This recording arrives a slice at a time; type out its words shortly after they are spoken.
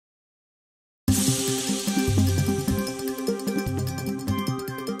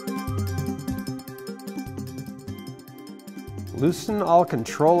Loosen all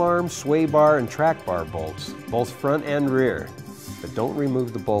control arm, sway bar, and track bar bolts, both front and rear, but don't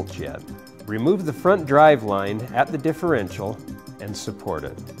remove the bolts yet. Remove the front drive line at the differential and support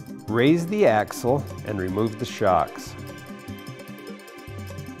it. Raise the axle and remove the shocks.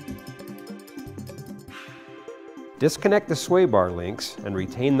 Disconnect the sway bar links and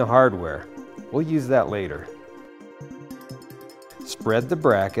retain the hardware. We'll use that later. Spread the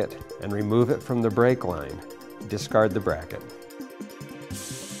bracket and remove it from the brake line. Discard the bracket.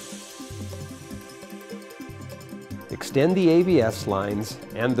 Extend the ABS lines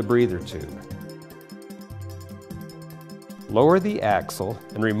and the breather tube. Lower the axle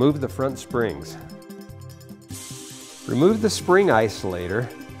and remove the front springs. Remove the spring isolator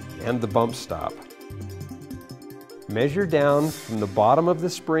and the bump stop. Measure down from the bottom of the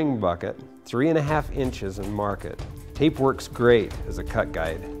spring bucket 3.5 inches and mark it. Tape works great as a cut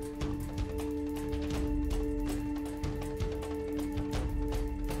guide.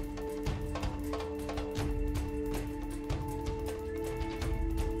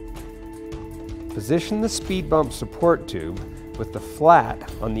 Position the speed bump support tube with the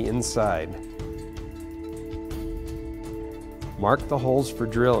flat on the inside. Mark the holes for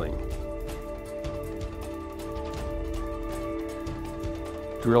drilling.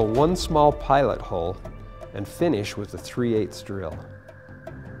 Drill one small pilot hole and finish with a 3/8 drill.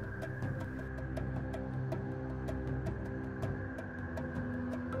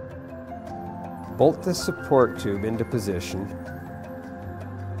 Bolt the support tube into position.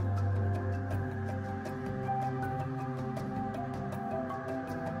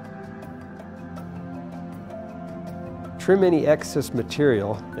 Trim any excess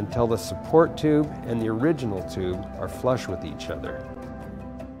material until the support tube and the original tube are flush with each other.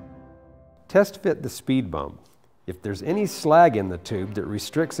 Test fit the speed bump. If there's any slag in the tube that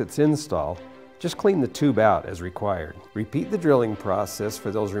restricts its install, just clean the tube out as required. Repeat the drilling process for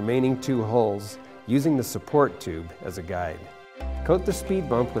those remaining 2 holes using the support tube as a guide. Coat the speed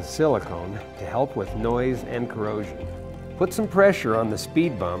bump with silicone to help with noise and corrosion. Put some pressure on the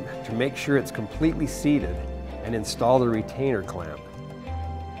speed bump to make sure it's completely seated and install the retainer clamp.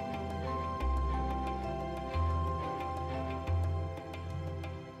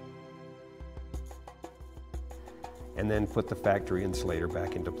 And then put the factory insulator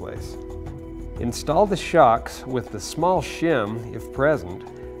back into place. Install the shocks with the small shim, if present,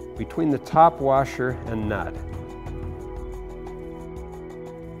 between the top washer and nut.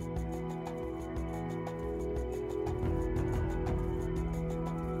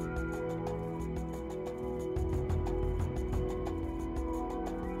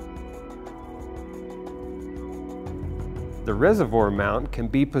 The reservoir mount can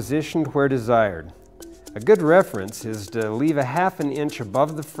be positioned where desired. A good reference is to leave a 1/2 inch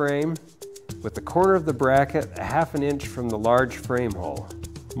above the frame, with the corner of the bracket a 1/2 inch from the large frame hole.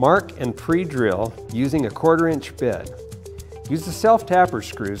 Mark and pre-drill using a 1/4 inch bit. Use the self-tapper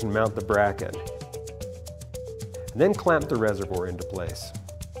screws and mount the bracket. And then clamp the reservoir into place.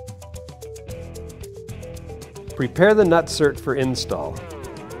 Prepare the nutsert for install.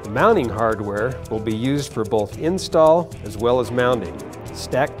 The mounting hardware will be used for both install as well as mounting.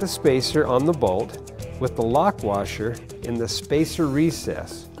 Stack the spacer on the bolt with the lock washer in the spacer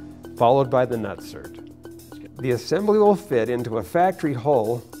recess, followed by the nutsert. The assembly will fit into a factory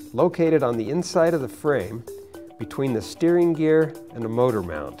hole located on the inside of the frame between the steering gear and a motor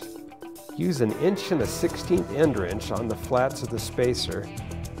mount. Use an 1 1/16 end wrench on the flats of the spacer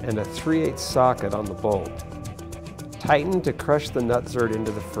and a 3/8 socket on the bolt. Tighten to crush the nutsert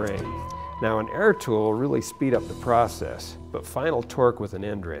into the frame. Now an air tool will really speed up the process, but final torque with an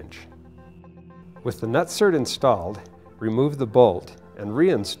end wrench. With the nutsert installed, remove the bolt and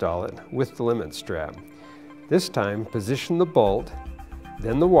reinstall it with the limit strap. This time, position the bolt,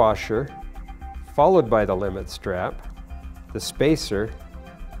 then the washer, followed by the limit strap, the spacer,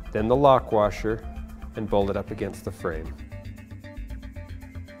 then the lock washer, and bolt it up against the frame.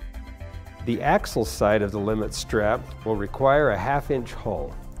 The axle side of the limit strap will require a 1/2 inch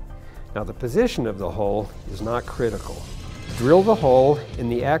hole. Now the position of the hole is not critical. Drill the hole in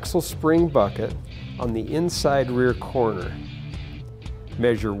the axle spring bucket on the inside rear corner.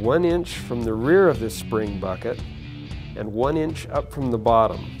 Measure 1 inch from the rear of this spring bucket and 1 inch up from the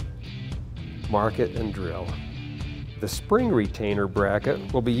bottom. Mark it and drill. The spring retainer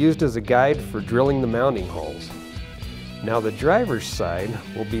bracket will be used as a guide for drilling the mounting holes. Now the driver's side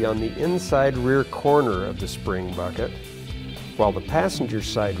will be on the inside rear corner of the spring bucket, while the passenger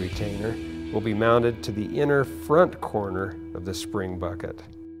side retainer will be mounted to the inner front corner of the spring bucket.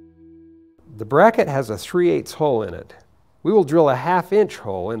 The bracket has a 3/8 hole in it. We will drill a 1/2 inch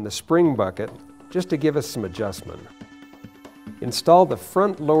hole in the spring bucket just to give us some adjustment. Install the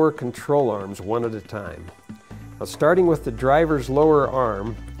front lower control arms one at a time. Now, starting with the driver's lower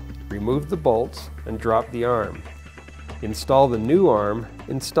arm, remove the bolts and drop the arm. Install the new arm.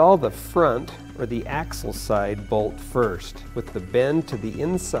 Install the front or the axle side bolt first, with the bend to the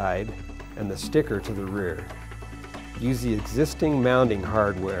inside and the sticker to the rear. Use the existing mounting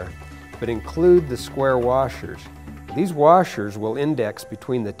hardware, but include the square washers. These washers will index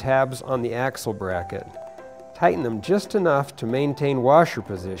between the tabs on the axle bracket. Tighten them just enough to maintain washer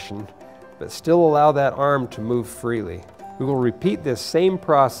position, but still allow that arm to move freely. We will repeat this same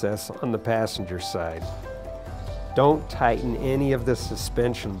process on the passenger side. Don't tighten any of the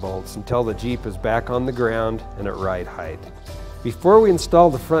suspension bolts until the Jeep is back on the ground and at ride height. Before we install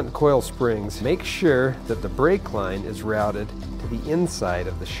the front coil springs, make sure that the brake line is routed to the inside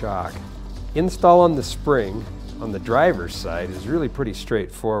of the shock. Install on the spring on the driver's side is really pretty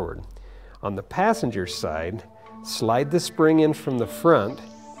straightforward. On the passenger side, slide the spring in from the front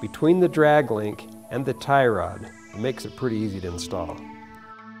between the drag link and the tie rod. It makes it pretty easy to install.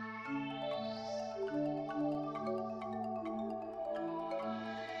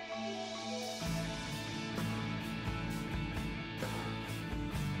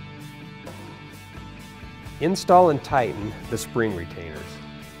 Install and tighten the spring retainers.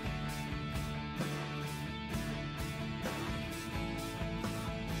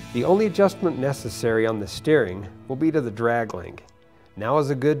 The only adjustment necessary on the steering will be to the drag link. Now is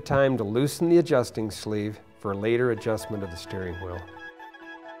a good time to loosen the adjusting sleeve for later adjustment of the steering wheel.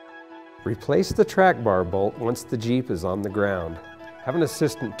 Replace the track bar bolt once the Jeep is on the ground. Have an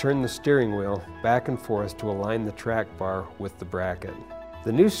assistant turn the steering wheel back and forth to align the track bar with the bracket.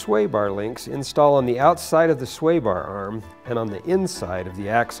 The new sway bar links install on the outside of the sway bar arm and on the inside of the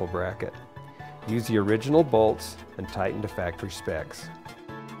axle bracket. Use the original bolts and tighten to factory specs.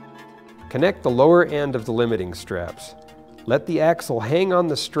 Connect the lower end of the limiting straps. Let the axle hang on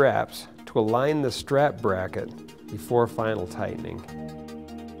the straps to align the strap bracket before final tightening.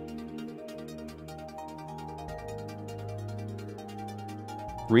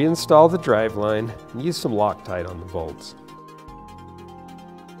 Reinstall the driveline and use some Loctite on the bolts.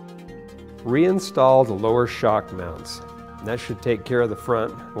 Reinstall the lower shock mounts. That should take care of the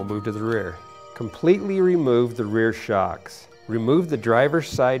front. We'll move to the rear. Completely remove the rear shocks. Remove the driver's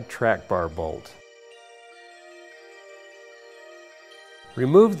side track bar bolt.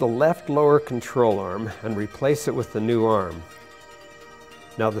 Remove the left lower control arm and replace it with the new arm.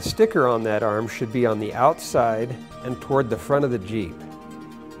 Now the sticker on that arm should be on the outside and toward the front of the Jeep.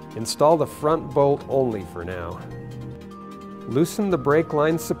 Install the front bolt only for now. Loosen the brake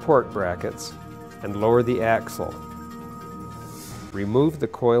line support brackets and lower the axle. Remove the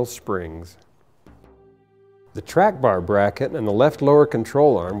coil springs. The track bar bracket and the left lower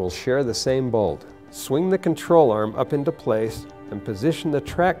control arm will share the same bolt. Swing the control arm up into place and position the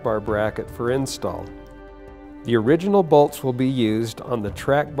track bar bracket for install. The original bolts will be used on the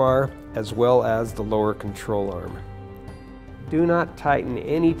track bar as well as the lower control arm. Do not tighten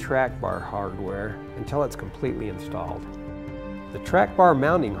any track bar hardware until it's completely installed. The track bar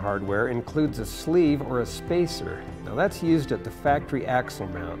mounting hardware includes a sleeve or a spacer. Now that's used at the factory axle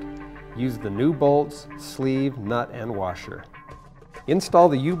mount. Use the new bolts, sleeve, nut, and washer. Install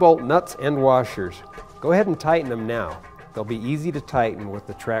the U-bolt nuts and washers. Go ahead and tighten them now. They'll be easy to tighten with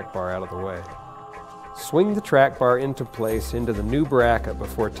the track bar out of the way. Swing the track bar into place into the new bracket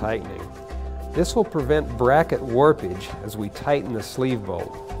before tightening. This will prevent bracket warpage as we tighten the sleeve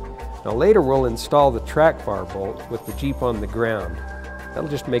bolt. Now later we'll install the track bar bolt with the Jeep on the ground. That'll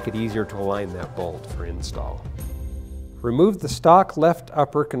just make it easier to align that bolt for install. Remove the stock left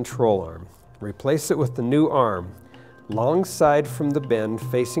upper control arm. Replace it with the new arm, long side from the bend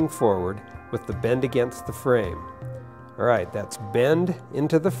facing forward with the bend against the frame. Alright, that's bend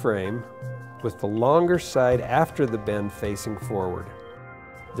into the frame with the longer side after the bend facing forward.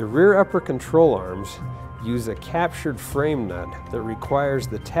 The rear upper control arms use a captured frame nut that requires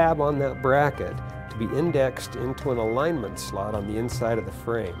the tab on that bracket to be indexed into an alignment slot on the inside of the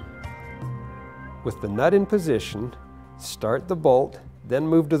frame. With the nut in position, start the bolt, then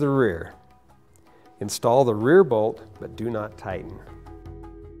move to the rear. Install the rear bolt, but do not tighten.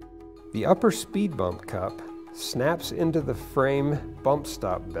 The upper speed bump cup snaps into the frame bump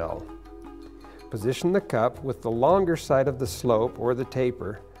stop bell. Position the cup with the longer side of the slope or the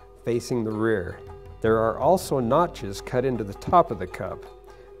taper facing the rear. There are also notches cut into the top of the cup.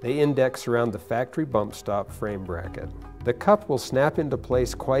 They index around the factory bump stop frame bracket. The cup will snap into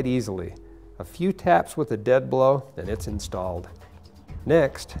place quite easily. A few taps with a dead blow and it's installed.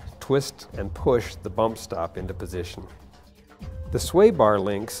 Next, twist and push the bump stop into position. The sway bar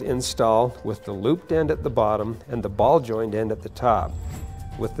links install with the looped end at the bottom and the ball joint end at the top,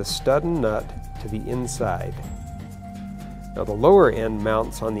 with the stud and nut to the inside. Now the lower end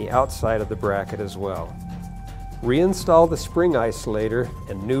mounts on the outside of the bracket as well. Reinstall the spring isolator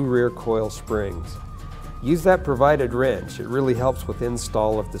and new rear coil springs. Use that provided wrench. It really helps with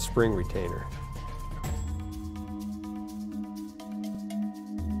install of the spring retainer.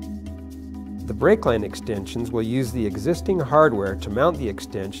 The brake line extensions will use the existing hardware to mount the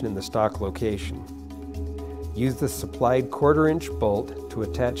extension in the stock location. Use the supplied 1/4-inch bolt to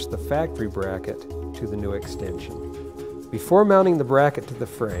attach the factory bracket to the new extension. Before mounting the bracket to the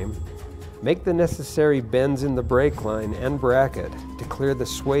frame, make the necessary bends in the brake line and bracket to clear the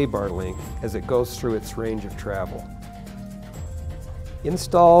sway bar link as it goes through its range of travel.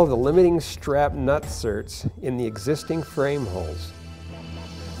 Install the limiting strap nut certs in the existing frame holes.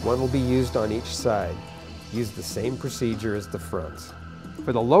 One will be used on each side. Use the same procedure as the fronts.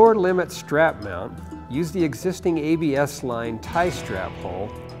 For the lower limit strap mount, use the existing ABS line tie strap hole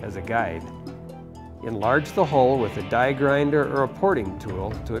as a guide. Enlarge the hole with a die grinder or a porting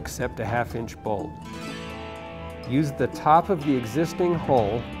tool to accept a 1/2-inch bolt. Use the top of the existing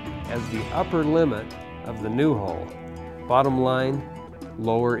hole as the upper limit of the new hole. Bottom line,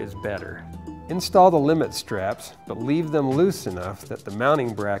 lower is better. Install the limit straps, but leave them loose enough that the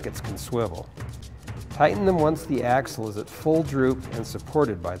mounting brackets can swivel. Tighten them once the axle is at full droop and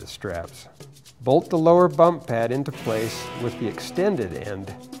supported by the straps. Bolt the lower bump pad into place with the extended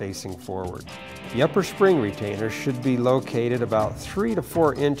end facing forward. The upper spring retainer should be located about 3 to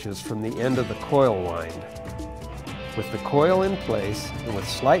 4 inches from the end of the coil wind. With the coil in place and with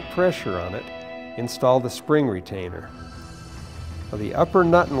slight pressure on it, install the spring retainer. Now, the upper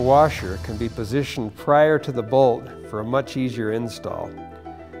nut and washer can be positioned prior to the bolt for a much easier install.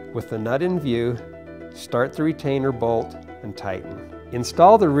 With the nut in view, start the retainer bolt and tighten.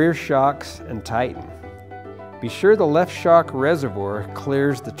 Install the rear shocks and tighten. Be sure the left shock reservoir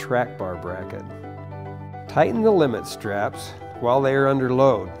clears the track bar bracket. Tighten the limit straps while they are under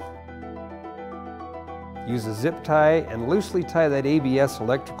load. Use a zip tie and loosely tie that ABS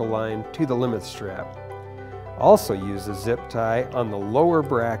electrical line to the limit strap. Also use a zip tie on the lower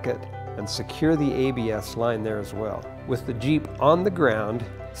bracket and secure the ABS line there as well. With the Jeep on the ground,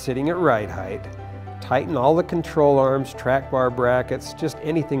 sitting at ride height, tighten all the control arms, track bar brackets, just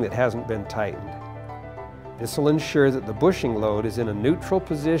anything that hasn't been tightened. This will ensure that the bushing load is in a neutral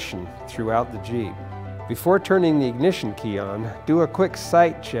position throughout the Jeep. Before turning the ignition key on, do a quick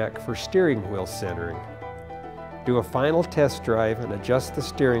sight check for steering wheel centering. Do a final test drive and adjust the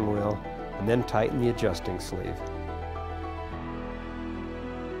steering wheel, and then tighten the adjusting sleeve.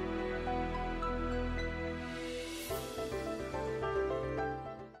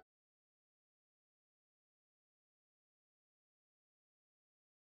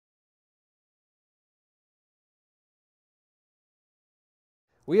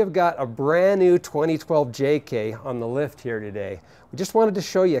 We have got a brand new 2012 JK on the lift here today. We just wanted to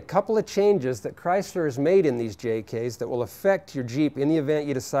show you a couple of changes that Chrysler has made in these JKs that will affect your Jeep in the event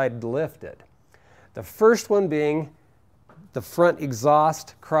you decide to lift it. The first one being the front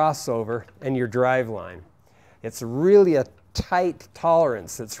exhaust crossover and your driveline. It's really a tight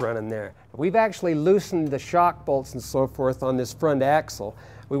tolerance that's running there. We've actually loosened the shock bolts and so forth on this front axle.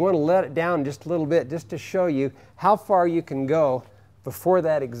 We want to let it down just a little bit just to show you how far you can go before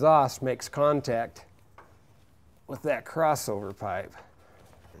that exhaust makes contact with that crossover pipe.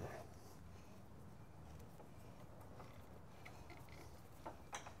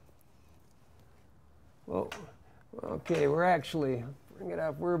 Well, okay, we're actually, bring it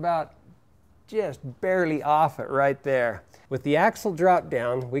up, we're about just barely off it right there. With the axle drop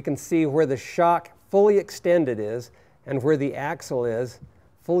down, we can see where the shock fully extended is and where the axle is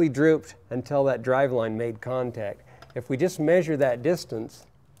fully drooped until that driveline made contact. If we just measure that distance,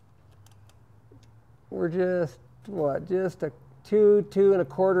 we're just, what, just a 2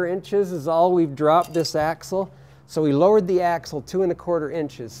 1/4 inches is all we've dropped this axle. So we lowered the axle 2 1/4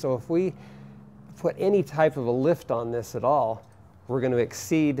 inches. So if we put any type of a lift on this at all, we're going to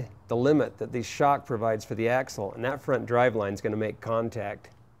exceed the limit that the shock provides for the axle, and that front driveline is going to make contact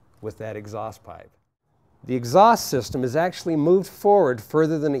with that exhaust pipe. The exhaust system is actually moved forward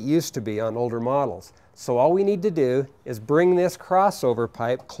further than it used to be on older models. So all we need to do is bring this crossover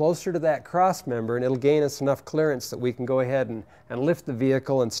pipe closer to that cross member, and it'll gain us enough clearance that we can go ahead and lift the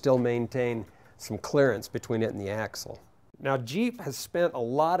vehicle and still maintain some clearance between it and the axle. Now, Jeep has spent a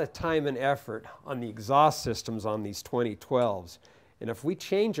lot of time and effort on the exhaust systems on these 2012s, and if we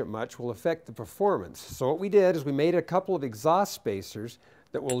change it much, will affect the performance. So what we did is we made a couple of exhaust spacers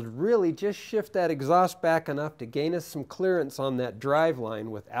that will really just shift that exhaust back enough to gain us some clearance on that drive line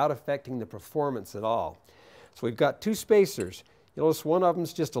without affecting the performance at all. So we've got two spacers. You'll notice one of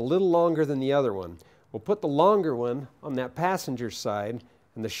them's just a little longer than the other one. We'll put the longer one on that passenger side,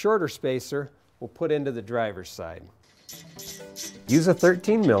 and the shorter spacer we'll put into the driver's side. Use a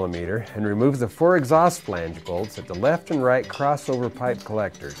 13mm and remove the 4 exhaust flange bolts at the left and right crossover pipe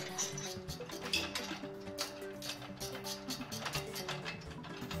collectors.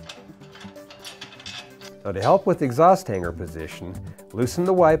 Now, to help with exhaust hanger position, loosen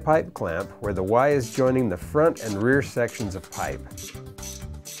the Y pipe clamp where the Y is joining the front and rear sections of pipe.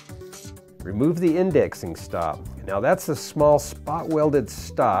 Remove the indexing stop. Now that's a small spot welded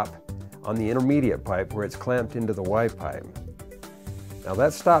stop on the intermediate pipe where it's clamped into the Y pipe. Now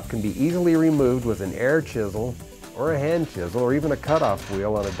that stop can be easily removed with an air chisel or a hand chisel or even a cutoff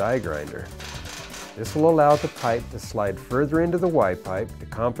wheel on a die grinder. This will allow the pipe to slide further into the Y pipe to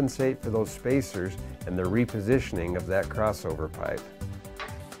compensate for those spacers and the repositioning of that crossover pipe.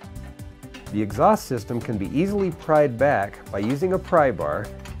 The exhaust system can be easily pried back by using a pry bar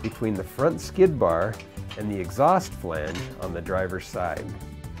between the front skid bar and the exhaust flange on the driver's side.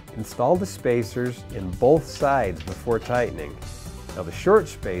 Install the spacers in both sides before tightening. Now the short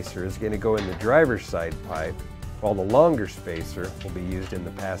spacer is going to go in the driver's side pipe, while the longer spacer will be used in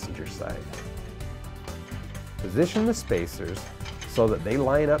the passenger side. Position the spacers so that they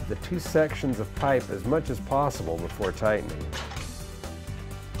line up the two sections of pipe as much as possible before tightening.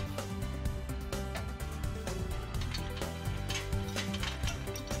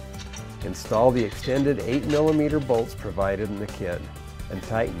 Install the extended 8mm bolts provided in the kit and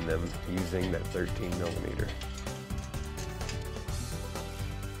tighten them using that 13mm.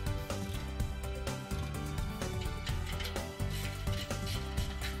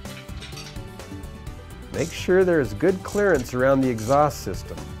 Make sure there is good clearance around the exhaust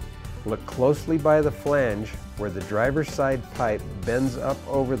system. Look closely by the flange where the driver's side pipe bends up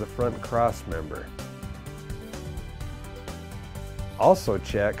over the front cross member. Also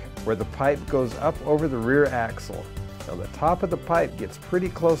check where the pipe goes up over the rear axle. Now the top of the pipe gets pretty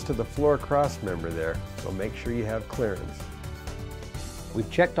close to the floor cross member there, so make sure you have clearance.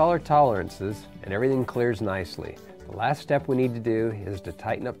 We've checked all our tolerances and everything clears nicely. The last step we need to do is to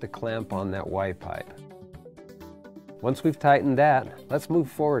tighten up the clamp on that Y pipe. Once we've tightened that, let's move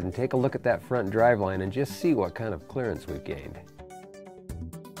forward and take a look at that front driveline and just see what kind of clearance we've gained.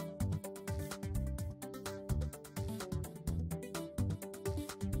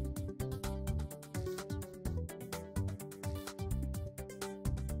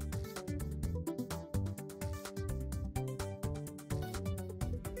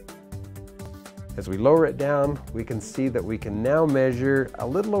 As we lower it down, we can see that we can now measure a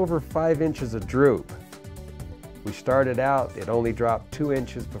little over 5 inches of droop. We started out, it only dropped 2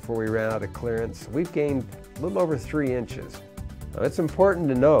 inches before we ran out of clearance. We've gained a little over 3 inches. Now it's important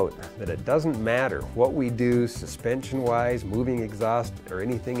to note that it doesn't matter what we do suspension-wise, moving exhaust, or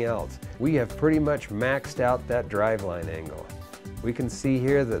anything else. We have pretty much maxed out that driveline angle. We can see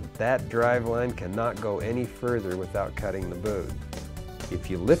here that that driveline cannot go any further without cutting the boot. If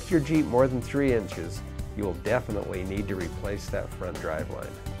you lift your Jeep more than 3 inches, you will definitely need to replace that front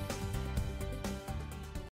driveline.